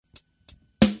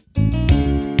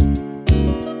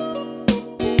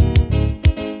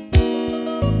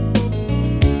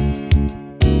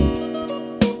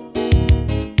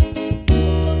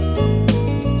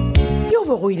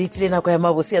iletile nako ya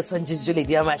mabose ya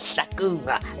tshwantshetšoledi ya mahlakong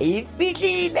e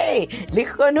fihlile le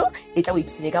kgono e tla o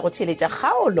ipsine ka go theletša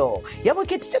kgaolo ya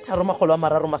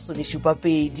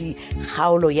bo337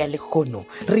 kgaolo ya lekgono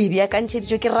re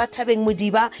beakantšheditšwe ke Rathabeng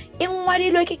Modiba e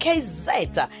ngwadilwe ke KZ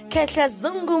Kehla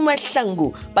Zungu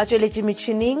Mahlangu ba tšweletše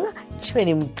metšhineng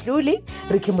Tšhweni Mtluli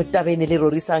re ke Motabene le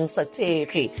Rorisang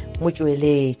Sathege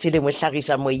motšweletše le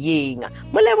mohlagiša moyeng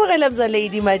molebogela bza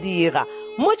Lady Madira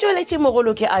motšweletše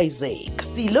mogolo ke Isaac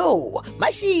Silo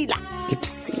Mashila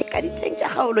ipsile ka diteng tša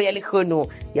kgaolo ya lekgono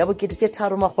ya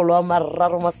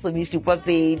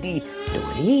bo337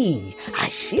 Dori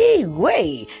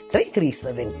Ashiwe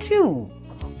 3372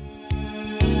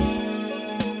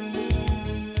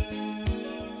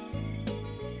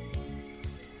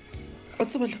 o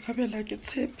tseba le gabela a ke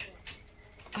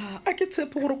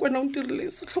tshepe gore kwena o ntirile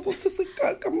setlhogo se se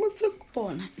ka maseko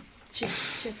bona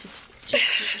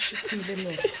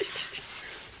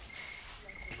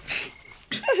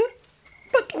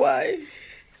but why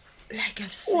like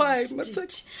I've Why, said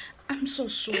Matseki? I'm so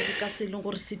sorry ka se leng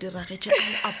gore se diragetse.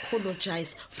 I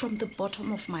apologize from the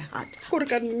bottom of my heart. gore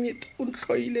ka nnete o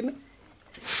ntlhoile na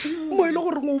mo e le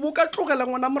gore ngo bo ka tlogela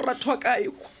ngwana moratho wa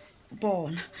kaego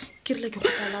Bona ke rile ke go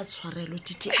kala tshwarelo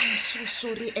titi. I'm so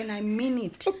sorry and I mean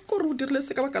it. gore o dirile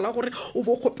se ka baka la gore o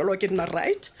bo kgopelwa ke nna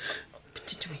right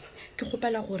Titwe ke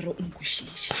gopela gore o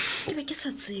nkwishishe ke be ke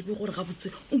sa tsebe gore ga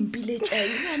botse o mpiletša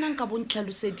yena nka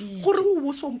bontlhaloseditse gore o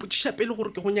bo se o mpotšiša pele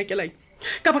gore ke go nyakela eng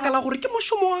ka baka la gore ke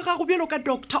mošomo wa gago bjalo ka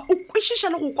doctor o kwešiša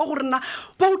le go kwa gore na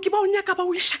baoki ba o nyaka ba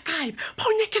o iša kae ba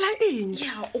o nyakela eng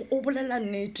ya o bolela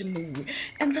nnete mowe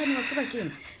and then wa tseba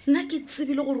keng nna ke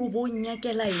tsebile gore o bo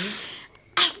nyakela eng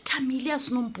after mile a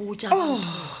senompotša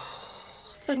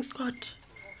thanks god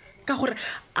ka gore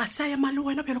a sa ema le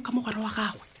wena bjalo ka mogwera wa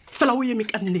gagwe fela o eme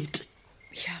ka nnete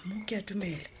ya mo ke a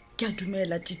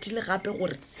dumela titi le gape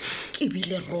gore ke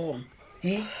bile wrong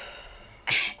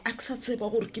a ke sa tseba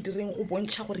gore ke direng go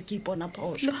bontšha gore ke ipona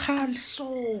phoso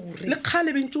sorry le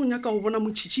kgale bentse o nyaka o bona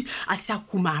motšhitši a se a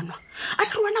humanwa a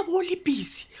ke re wena bo o le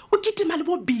busy o ketima le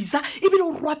bo bisa ebile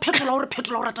o roa phetola gore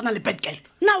phetola o ratana le bad girl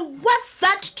now what's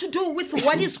that to do with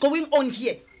what is going on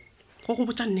here go go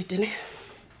botša nnetene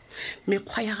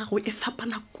mekgwa ya gago e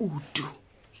fapana kudu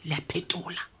le a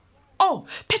phetola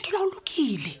phetola o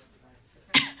lokile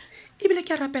ebile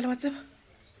ke a rapela wa tseba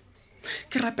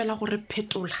ke rapela gore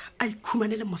phetola a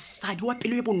ikhumane le mosadi wa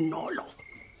pelo e bonolo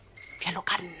bjalo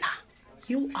ka nna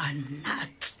you are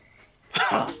nuts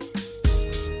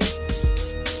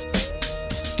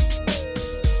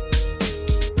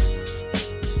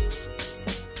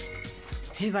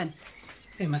Hey bana,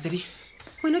 Masedi.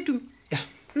 wena Tumi. Ya.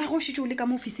 Na go shitse o le ka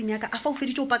mo ofising ya ka, a fa o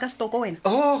feditse o paka stoko wena.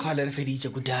 Gale re feditse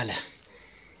kudala.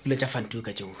 Ile tša fantu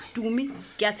ka tšeo. Tumi,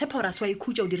 ke a tshepa gore a swa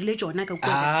ikhutša o dirile tsona ka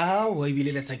kwa. Wa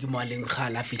ebile le sa ke moaleng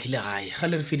gala a fihlile gae.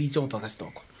 Gale re feditse go paka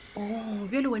stoko.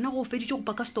 Bjale wena go feditse go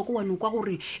paka stoko wa nokwa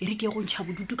gore e re ke go ntšha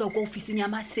bodutu ka kwa ofising ya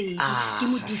Masedi. Ke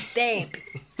mo disturb.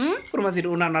 Gore Masedi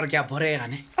o nana re ke a borega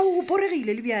ne. O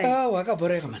boregile le bjale. Wa ka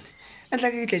borega man. Entla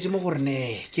ke tletse mo gore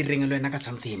ne ke reng le wena ka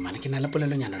something man ke na le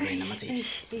polelonyana le wena Masedi.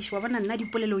 Wa bona nna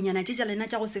dipolelonyana tše lena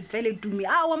tša go se fele Tumi.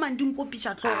 Wa man di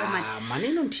nkopiša tlhogo man. Man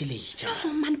e no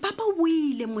ntheletša. Man papa o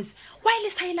buile mose. Wa ile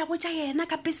sa ila botša yena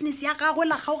ka business ya gagwe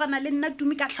la gaogana le nna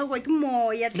Tumi ka tlhaogwa ke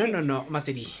moya tle. No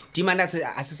Masedi. Dimana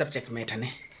a se subject matter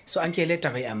ne. So anke le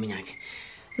taba ya monyake.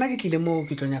 Nna ke tlile mo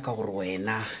ke tlonya ka gore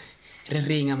wena re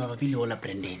reng a mabapi le ola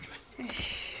Brandon man.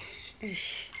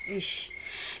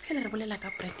 Ke le re bolela ka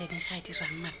Brandon ga a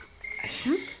dirang man.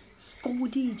 Go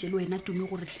boditše le wena Tumi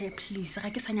gore hle please ga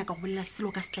ke sa nyaka go bolela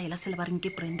selo ka setlaela se le ba reng ke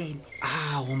Brandon.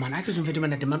 Man a ke tsong fedi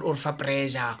man demand or fa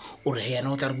pressure or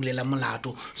yena o tla re bulela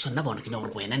molato so nna bona ke nya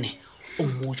gore wena ne o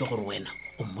mmotse gore wena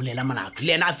o mmolela molato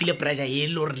le yena a file pressure e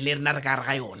le gore le rena re ka re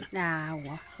ga yona.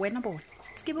 Wena bona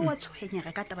se ke be wa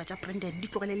tshwenyega ka taba tša Brandon di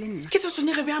tlogele le nna. Ke se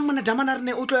tshwenyege bjang mona damana re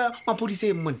ne o tloya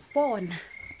maphodiseng mone. Bona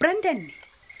Brandon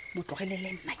mo tlogele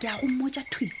le nna ke a go mmotša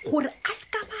thwi gore a se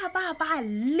ka ba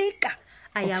leka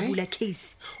a ya bula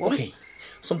case. Okay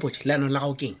sompotse le anong la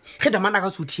gago keng ge damana ka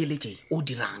se o thieletše o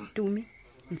dirang. Tumi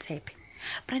ntshepe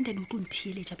Brandon o tlo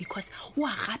nthieletša because o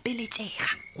a gapeletšega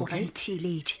gore a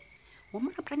nthieletše wa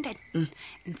mona Brandon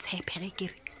ntshepe ge ke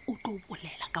re o tlo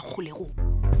bolela ka kgolegong.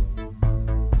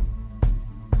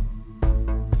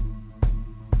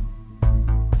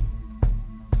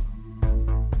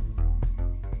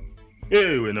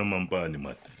 Wena mampane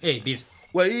man. Bisa.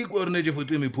 Wa ikwa re ne je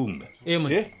foto mephung na.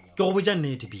 Man. Ke go botša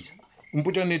nnete Bisa.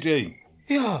 Mpotša nnete ya eng?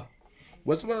 Ya.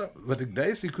 Wa tseba wat ek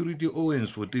daai security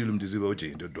owens foto le mdisi ba o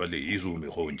tšente dwale iso me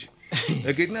gonje.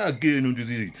 Ke nna ke no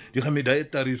ndisi di ga me daai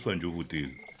tariswa njo foto.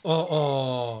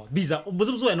 Bisa, o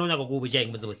botse wena o nyaka go botša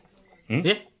eng botse.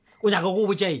 o nyaka go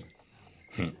botsa eng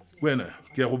wena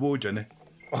ke a go botsa ne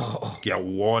ke a go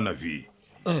wona vi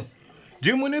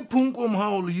jimone phunko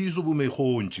mhao le yiso bo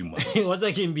megontsi ma wa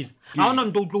tsa ke mbisa a ona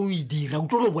nto o tlo o e dira o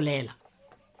tlo lo bolela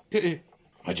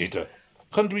majita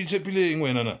kgantse o itshepileng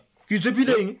wena na ke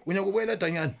itshepileng o nyaka go boela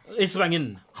tanyana e sebang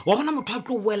nna wa bona motho a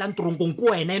tlo boelang toronkong ko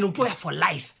wena ene o tlo ya for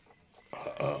life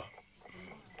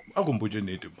a go mpotse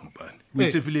nnete mampane o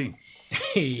itshepileng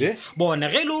bona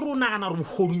ge e le gore o nagana gore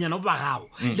bogodunyana bo ba gago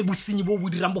le bosenyi bo bo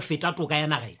dirang bo feta toka ya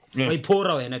nagae wa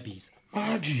iphora wena bisa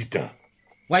jita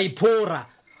wa iphora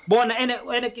bona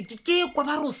ene ke kwa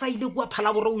ba re o sa ile kua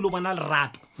phalabore o ile o bona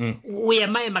lerato o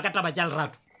ema ka taba tša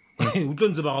lerato o tlo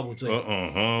ntse ba ga botse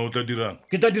o tla dirang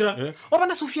ke tla dirang o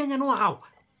bona sofianyane wa gago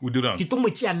o dirang ke tlo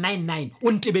motšea 99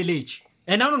 o ntebeletše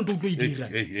ene ano nto o tlo e dira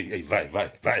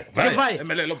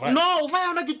no o vaya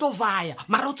ona ke tlo vaya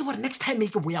mara o tse gore next time e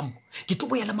ke boya mo ke tlo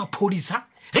boya le maphodisa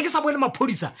ge ke sa boele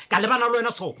maphodisa ka lebana le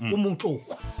wena so o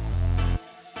motlogwa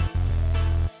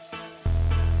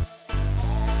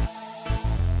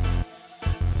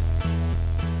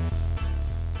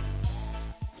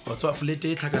What's flete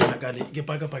e tlhakatlhakane ke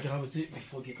pakapake gabotse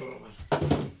before ke tlo robala.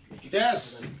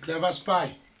 Yes, clever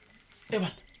spy. Eban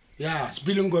Yeah,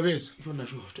 spilling gobes.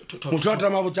 Motho a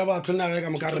tama botsa batho nna ge ka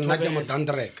moka re nna ke mo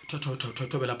dandrek.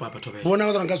 Tobela papa tobela.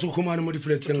 Bona go nka se khumane mo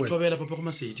difleteng we. Tobela papa go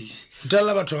Mercedes.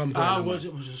 Tella batho ga mpona.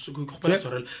 Go pa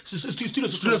tsorela.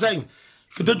 Stilo sang.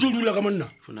 Ke te tšudula ka monna.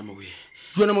 Jona mo we.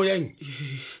 Jona mo yang.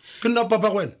 Ke nna papa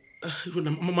gwena. Jona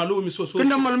malome so. Ke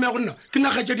nna malome ya gonna. Ke nna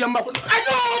kgetša di amma.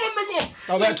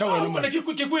 A ba tha wena mona. Ke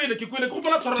kwele go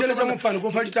pala tsorela. Tšhelete mo fane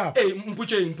go fa ditaba.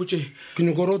 Mputse. Ke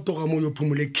ne go ro toga mo yo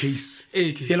phumole case.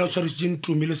 Yela tshwaretse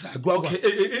ntumile sa kwa kwa.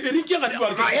 Re ke ga di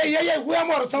ba. Go ya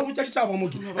mo re sa botsa ditaba mo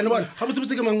ke. Ene bona ga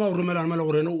botse ke mangwa o romelana mala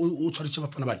gore o tshwaretse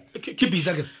bapana bana. Ke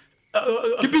bisa ke.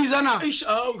 Ke bisa na.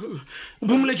 O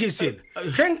phumole case yela.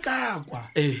 Ge nka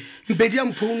kwa. Mpedi ya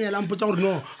mphone ya lampotsa gore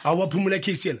no a wa phumole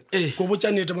case yela. Go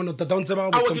botsa nnete bona tata o ntse ba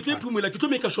go botsa. A wa ke tlo phumula ke tlo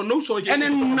make sure no so ke. Ene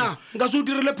nna nka se o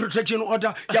dirile protection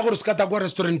order ya gore se ka ta kwa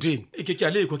restauranteng. Ke a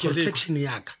le protection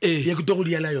ya ka. Ya ke to go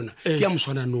diela yona. Ke ya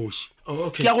moswana noshi.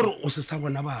 Ke ya gore o se sa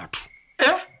bona batho.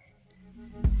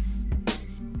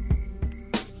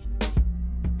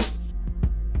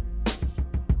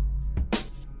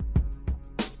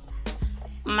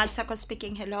 Matsako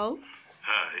speaking. Hello.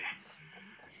 Hi.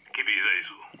 Ke bisa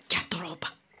iso. Ke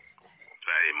dropa.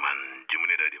 Hey man,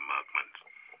 jimone da di mark man.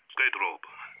 Sky drop.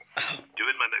 You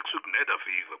weet man ek soek net 'n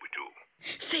favor bojo.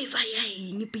 Favor ya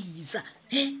eng bisa?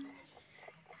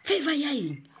 Favor ya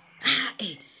eng?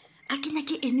 A ke nya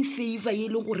ke any favor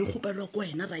ye leng gore go pelwa ko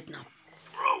wena right now.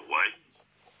 Bro, why?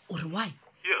 Or why?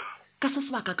 Yeah. Ka se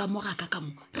sebaka ka mo ga ka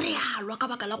mo. Re alwa ka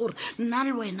baka la gore nna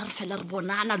le wena re fela re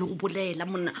bonana le go bolela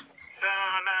monna.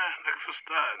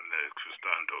 Ek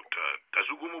verstaan dokter. Das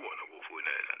hoe kom bona go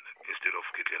founela instead of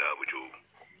kitlela bojo.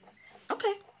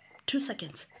 Okay. 2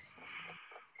 seconds.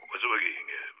 What's working?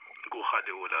 Go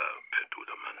khade ola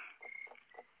phetola man.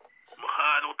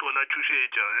 Mohalo o tola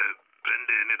tshusetsa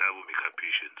Brendan da bo make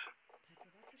patients.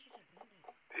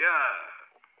 Yeah.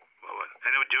 Baba,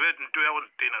 ene o jewet nto ya go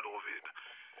tena le go feta.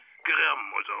 Ke re a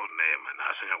mmotsa go nema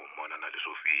na se ya go mona na le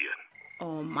Sofia.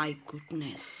 Oh my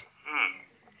goodness.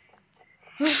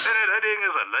 Ene la ding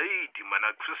is a lady man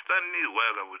a Christian ni wa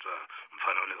ga botsa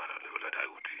mfana le kana le la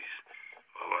diabetes.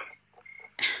 Baba.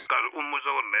 Ka ummuza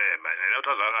go nema ene o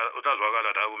tazwa ka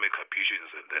la da bo make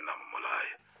patients and then amolai.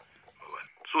 Baba.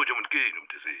 So je mtkini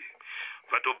mtisi.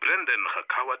 Vato Brendan ga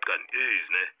khawat kan is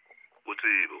ne. O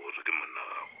tsebe go ke monna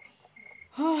gago.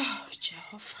 Oh,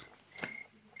 Jehovah.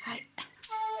 Hi.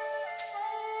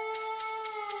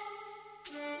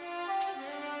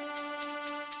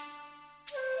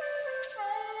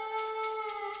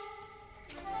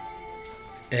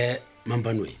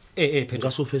 Mambanwe. Ka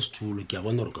so first tool ke a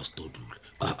bona re ka stodula.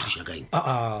 Ka thusha ka eng?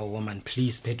 Woman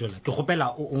please Petola. Ke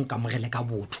gopela o nkamogele ka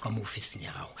botho ka mo officing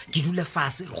ya gago. Ke dule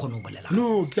fase re gone go bolela.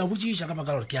 No, ke a botsisha ka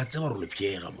baka gore ke a tseba gore le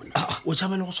pjega mona. O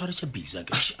tshabela go tshwara bisa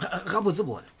ke. Ga botse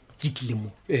bona. Ke tlile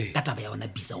mo. Ka taba ya ona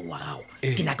bisa wa gago.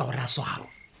 Ke nyaka gore a swaro.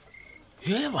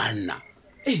 He banna.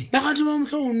 Ya ga di mo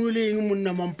mtlho o nweleng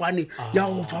monna mampane ya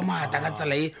go fa mata ka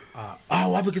tsela e.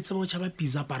 Wa be ke tseba go tshaba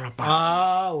pizza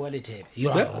parapa. Wa le thebe.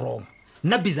 You are wrong.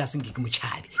 Nna bisa seng ke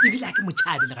mochabi. E bila ke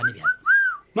mochabi le gane bjana.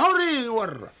 Mauri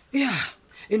warra. Yeah.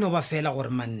 E no ba fela gore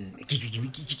man ke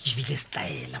bile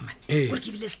style man. Gore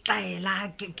ke bile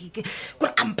style ke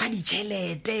gore ampa di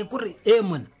chelete gore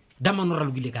mona da mano ra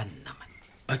lukile ka nna man.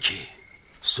 Okay.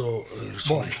 So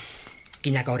boy ke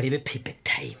nyaka gore be payback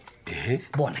time.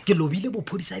 Bona ke lobile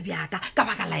bophodisa bjaka ka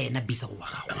baka la ena bisa go wa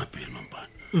gago. Ngapela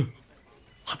mampane.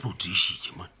 Ga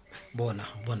potishitse man.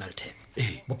 bona lethebe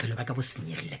bophelo ba ka bo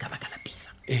senyegile ka baka la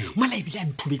Bisa mola ebile a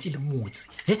nthubetse le motse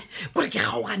kore ke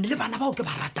gaogane le bana bao ke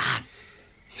ba ratang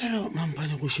yalo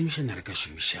mampane go šomišana re ka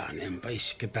šomišana empa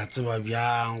ke ta tseba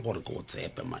bjang gore ke go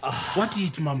tsepe man what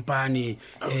if mampane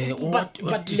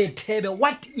but lethebe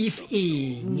what if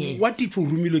what if o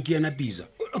romilwe ke yena Bisa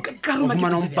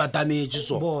mana o mpatametse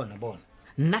so bona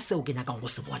nna seo ke nyakang go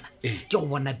se bona ke go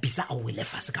bona Bisa a wele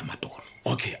fase ka matolo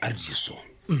okay a re di so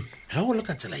ga go le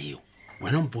ka tsela eo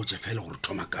wena mpotse fela gore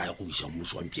thoma kae go isa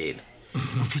mmuso wa mpela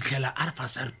go fitlhela a re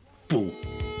fasa re po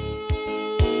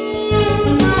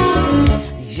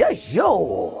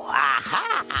yo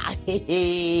aha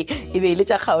e be ile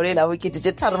tša kgaolo e la bokete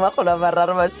tše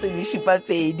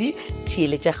 3,380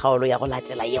 thiele tša kgaolo ya go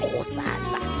latela ye go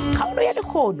sasa kgaolo ya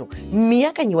lekgono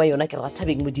meakanyi wa yona ke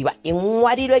Rathabeng Modiba e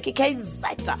ngwadilwe ke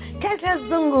Kaizata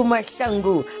Katlazungu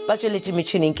Mahlangu ba tšweletše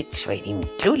metšhineng ke Tshweni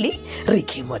Mtluli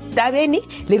Ricky Motabeni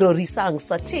le Rorisang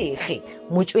Sathege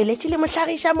motšweletše le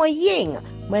mohlagiša moyeng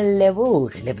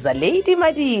Moleboge Lebza Lady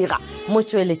Madira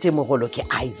motšweletše mogolo ke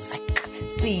Isaac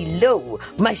Silo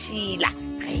Mashila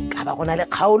ge ka ba gona le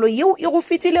kgaolo yeo e go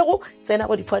fitilego tsena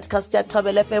go di-podcast tša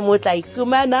Thobela FM o tla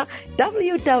ikhumana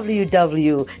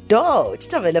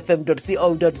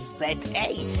www.thobelafm.co.za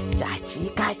tšatši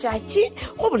ka tšatši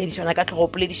go boledišana ka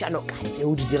tlhogopoledišano ka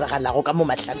tšeo di diragalago ka mo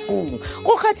mahlakong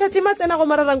go kgatha tima tsena go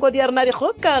mararanko di a rena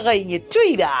dikgokaganye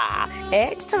Twitter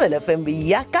 @thobelafm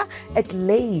yaka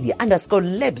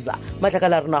 @lady_lebza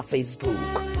matlakala a rena Facebook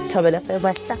Thobela FM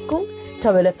mahlakong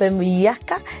Thobela FM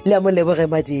yaka le Moleboge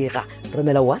Madira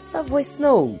romela WhatsApp voice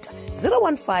note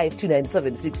 015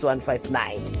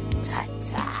 2976159